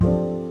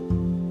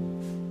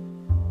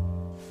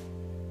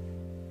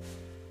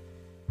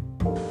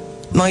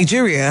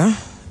Nigeria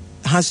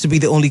has to be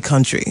the only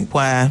country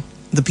where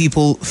the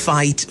people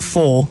fight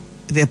for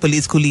their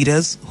political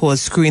leaders who are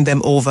screwing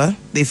them over.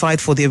 They fight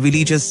for their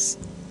religious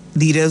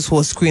leaders who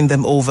are screwing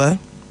them over,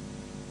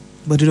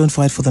 but they don't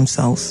fight for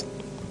themselves.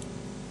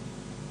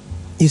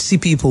 You see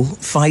people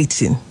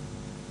fighting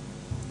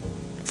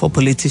for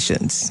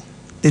politicians.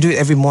 They do it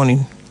every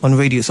morning on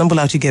radio. Some people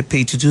actually get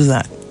paid to do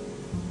that.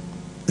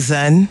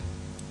 Then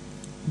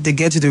they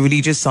get to the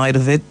religious side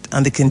of it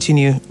and they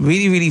continue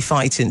really, really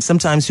fighting.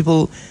 Sometimes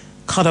people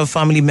cut off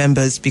family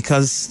members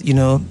because, they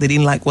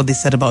didn't like what they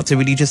said about the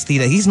religious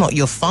leader. He's not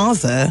your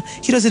father.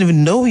 He doesn't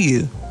even know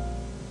you.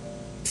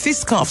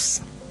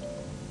 Fistcuffs.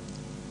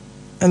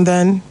 And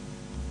then,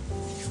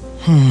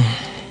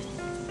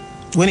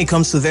 when it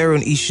comes to their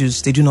own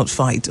issues, they do not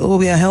fight. Oh,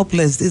 we are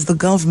helpless. It's the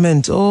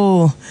government.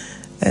 Oh,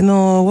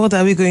 what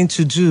are we going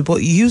to do?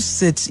 But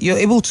you're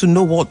able to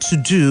know what to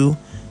do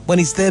when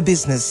it's their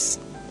business.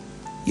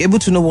 You're able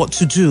to know what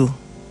to do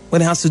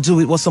when it has to do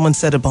with what someone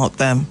said about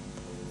them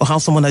or how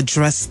someone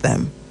addressed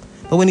them.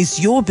 But when it's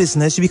your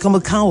business, you become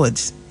a coward.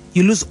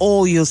 You lose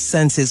all your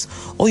senses,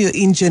 all your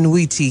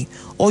ingenuity,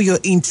 all your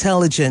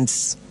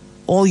intelligence,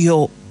 all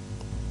your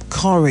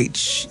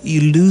courage.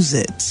 You lose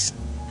it.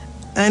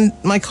 And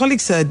my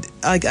colleague said,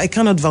 I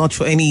cannot vouch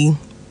for any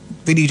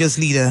religious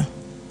leader.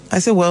 I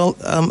said, well,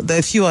 there are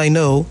a few I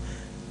know,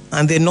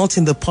 and they're not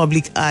in the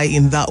public eye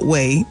in that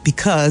way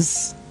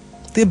because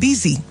they're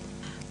busy.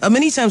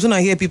 Many times when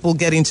I hear people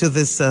get into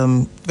this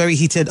very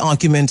heated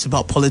argument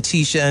about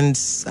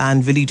politicians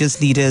and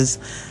religious leaders,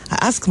 I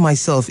ask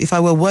myself, if I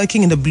were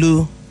working in a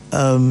blue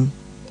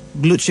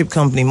chip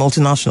company,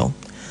 multinational,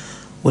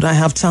 would I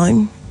have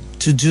time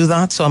to do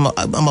that? So I'm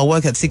at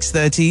work at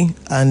 6:30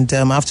 and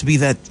I have to be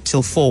there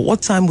till 4.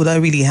 What time would I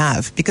really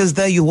have? Because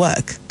there you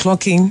work,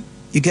 clocking,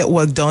 you get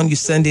work done, you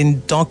send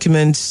in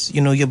documents,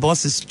 your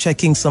boss is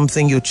checking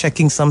something, you're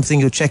checking something,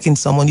 you're checking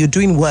someone, you're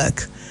doing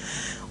work.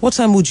 What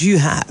time would you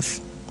have?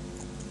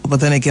 But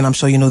then again, I'm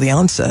sure you know the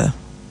answer.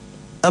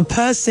 A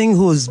person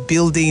who is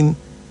building,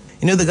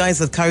 the guys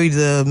that carry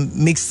the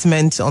mixed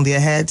cement on their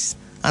heads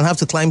and have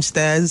to climb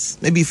stairs,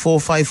 maybe 4 or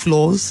 5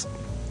 floors.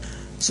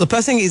 So a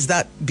person is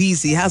that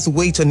busy, has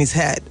weight on his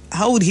head.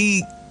 How would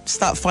he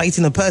start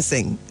fighting a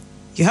person?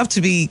 You have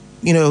to be,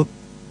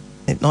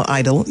 not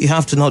idle. You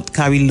have to not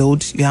carry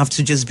load. You have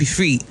to just be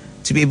free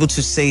to be able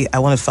to say, I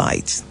want to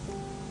fight.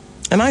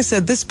 And I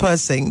said, this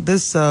person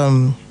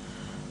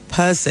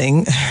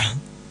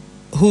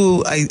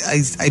who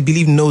I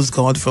believe knows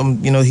God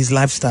from, his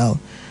lifestyle,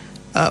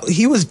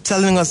 he was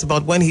telling us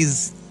about when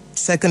his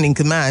second in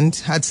command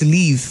had to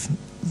leave.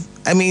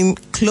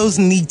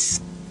 Close-knit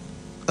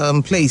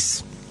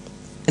place.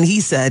 And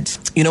he said,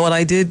 you know what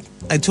I did?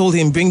 I told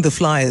him, bring the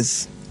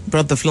flyers.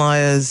 Brought the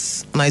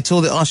flyers. And I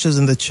told the ushers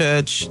in the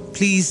church,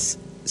 please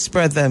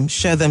spread them,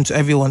 share them to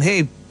everyone.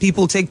 Hey,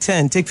 people, take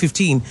 10, take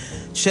 15.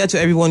 Share to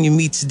everyone you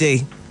meet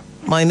today.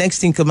 My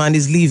next in command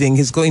is leaving.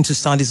 He's going to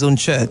start his own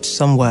church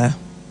somewhere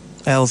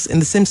else in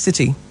the same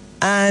city.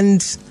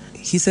 And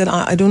he said,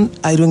 I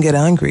don't get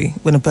angry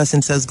when a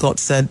person says God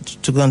said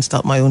to go and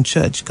start my own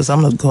church, because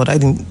I'm not God.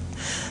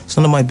 It's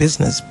none of my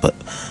business.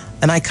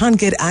 And I can't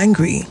get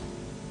angry.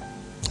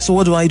 So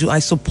what do? I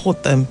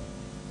support them,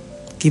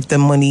 give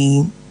them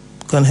money,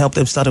 go and help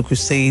them start a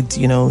crusade,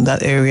 in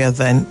that area.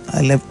 Then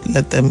I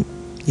let them,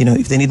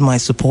 if they need my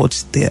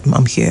support,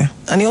 I'm here.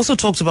 And he also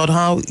talked about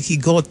how he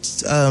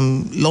got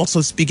lots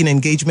of speaking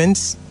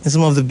engagements in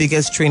some of the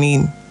biggest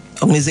training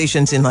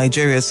organizations in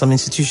Nigeria, some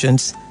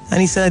institutions.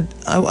 And he said,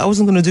 I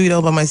wasn't going to do it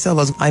all by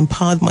myself. I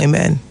empowered my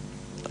men.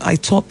 I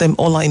taught them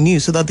all I knew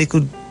so that they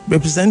could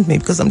represent me,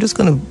 because I'm just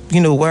going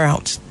to, wear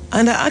out.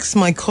 And I asked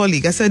my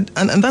colleague, I said,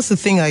 and that's the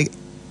thing I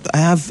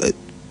have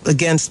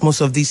against most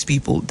of these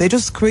people. They're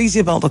just crazy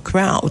about the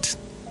crowd.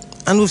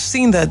 And we've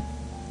seen that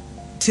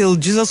till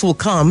Jesus will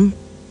come,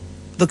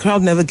 the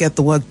crowd never get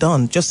the work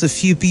done. Just a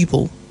few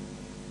people.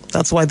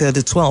 That's why they're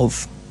the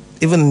 12.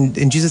 Even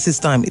in Jesus'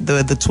 time,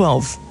 they're the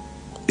 12.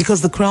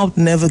 Because the crowd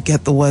never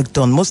get the work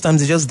done. Most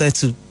times they're just there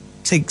to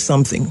take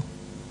something.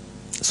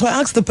 So I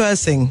asked the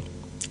person,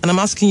 and I'm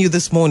asking you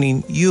this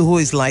morning, you who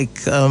is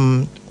like,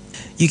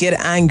 you get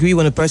angry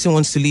when a person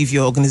wants to leave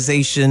your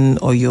organization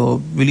or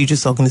your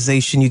religious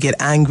organization. You get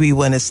angry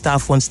when a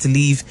staff wants to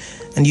leave,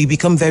 and you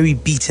become very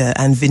bitter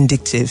and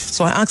vindictive.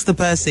 So I asked the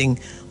person,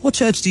 what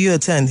church do you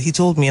attend? He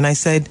told me, and I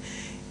said,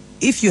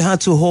 if you had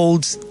to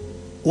hold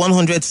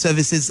 100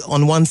 services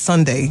on one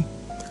Sunday,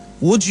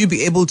 would you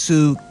be able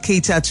to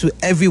cater to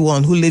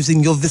everyone who lives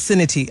in your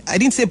vicinity? I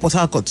didn't say Port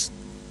Harcourt.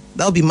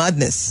 That would be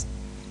madness.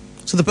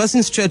 So the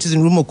person's church is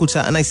in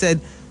Rumuokwuta, and I said,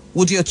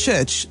 would your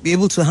church be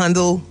able to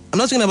handle... I'm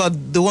not talking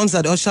about the ones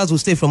that ushers will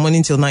stay from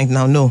morning till night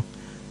now, no.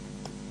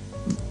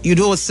 You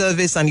do a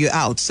service and you're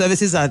out.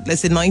 Services are,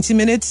 let's say, 90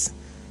 minutes.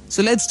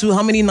 So let's do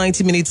how many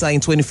 90 minutes are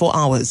in 24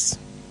 hours.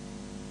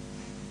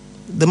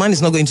 The man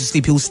is not going to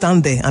sleep. He will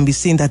stand there and be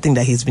saying that thing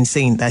that he's been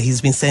saying, that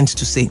he's been sent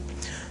to say.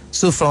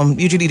 So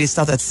usually they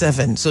start at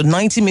 7. So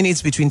 90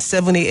 minutes between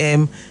 7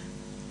 a.m.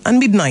 and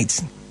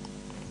midnight.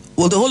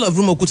 Well, the whole of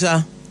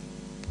Rumuokwuta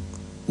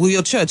will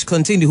your church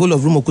contain the whole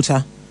of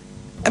Rumuokwuta?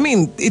 I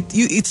mean,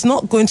 it's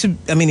not going to,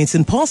 I mean, it's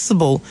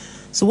impossible.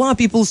 So why are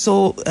people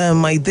so,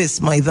 my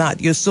this, my that?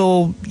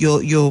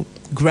 You're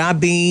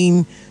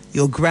grabbing,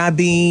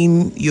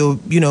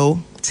 you're,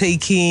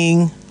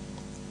 taking.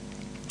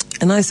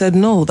 And I said,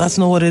 no, that's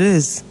not what it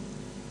is.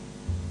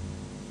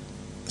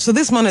 So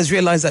this man has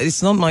realized that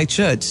it's not my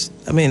church.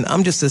 I mean,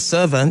 I'm just a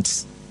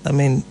servant. I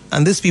mean,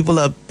 and these people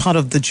are part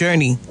of the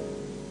journey.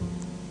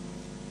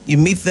 You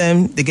meet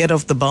them, they get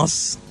off the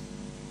bus.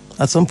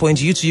 At some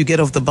point, you get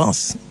off the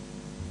bus.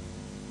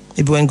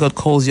 Maybe when God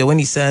calls you, when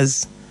he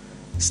says,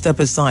 step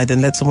aside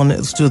and let someone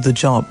else do the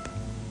job.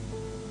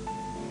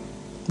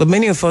 But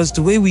many of us,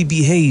 the way we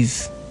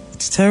behave,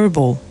 it's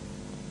terrible.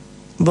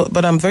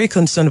 But I'm very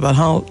concerned about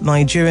how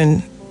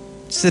Nigerian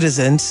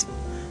citizens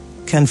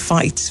can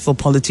fight for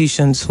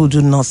politicians who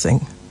do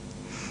nothing.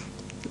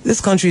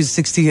 This country is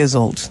 60 years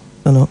old.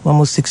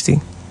 Almost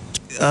 60.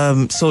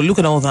 So look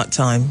at all that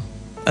time.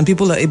 And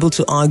people are able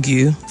to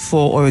argue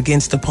for or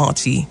against the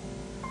party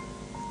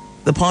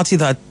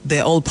that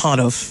they're all part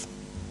of.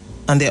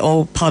 And they're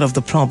all part of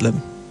the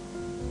problem.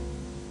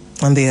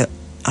 And they're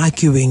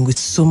arguing with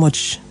so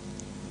much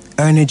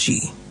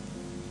energy.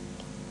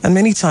 And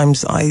many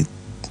times I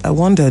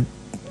wondered,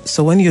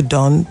 so when you're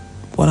done,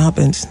 what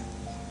happens?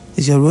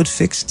 Is your road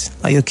fixed?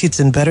 Are your kids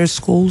in better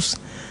schools?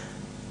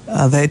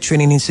 Are there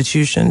training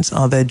institutions?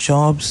 Are there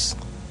jobs?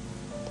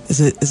 Is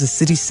the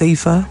city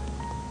safer?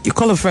 You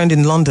call a friend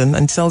in London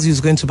and tells you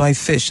he's going to buy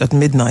fish at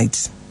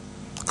midnight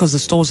because the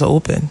stores are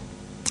open.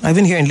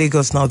 Even here in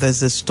Lagos now,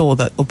 there's a store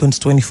that opens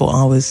 24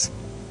 hours.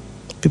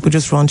 People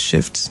just run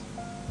shifts.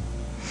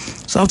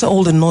 So after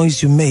all the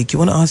noise you make, you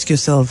want to ask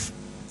yourself,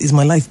 is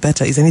my life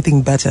better? Is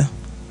anything better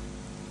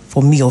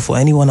for me or for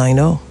anyone I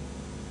know?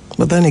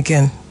 But then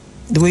again,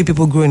 the way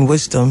people grow in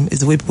wisdom is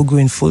the way people grow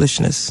in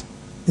foolishness.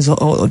 It's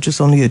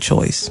just only a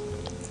choice.